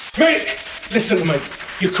listen to me.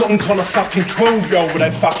 You couldn't con a fucking 12-year-old with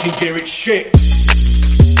that fucking gear, it's shit.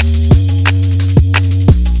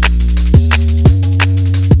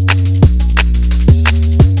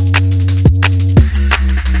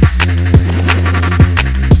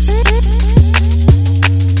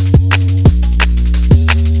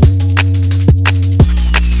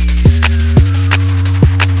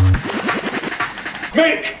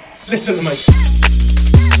 Mick, listen to me.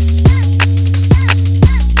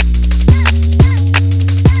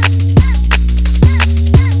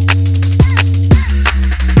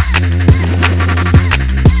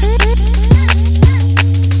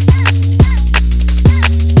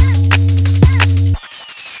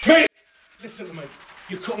 Listen to me.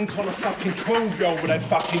 You couldn't con a fucking 12-year-old with that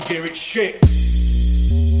fucking gear, it's shit.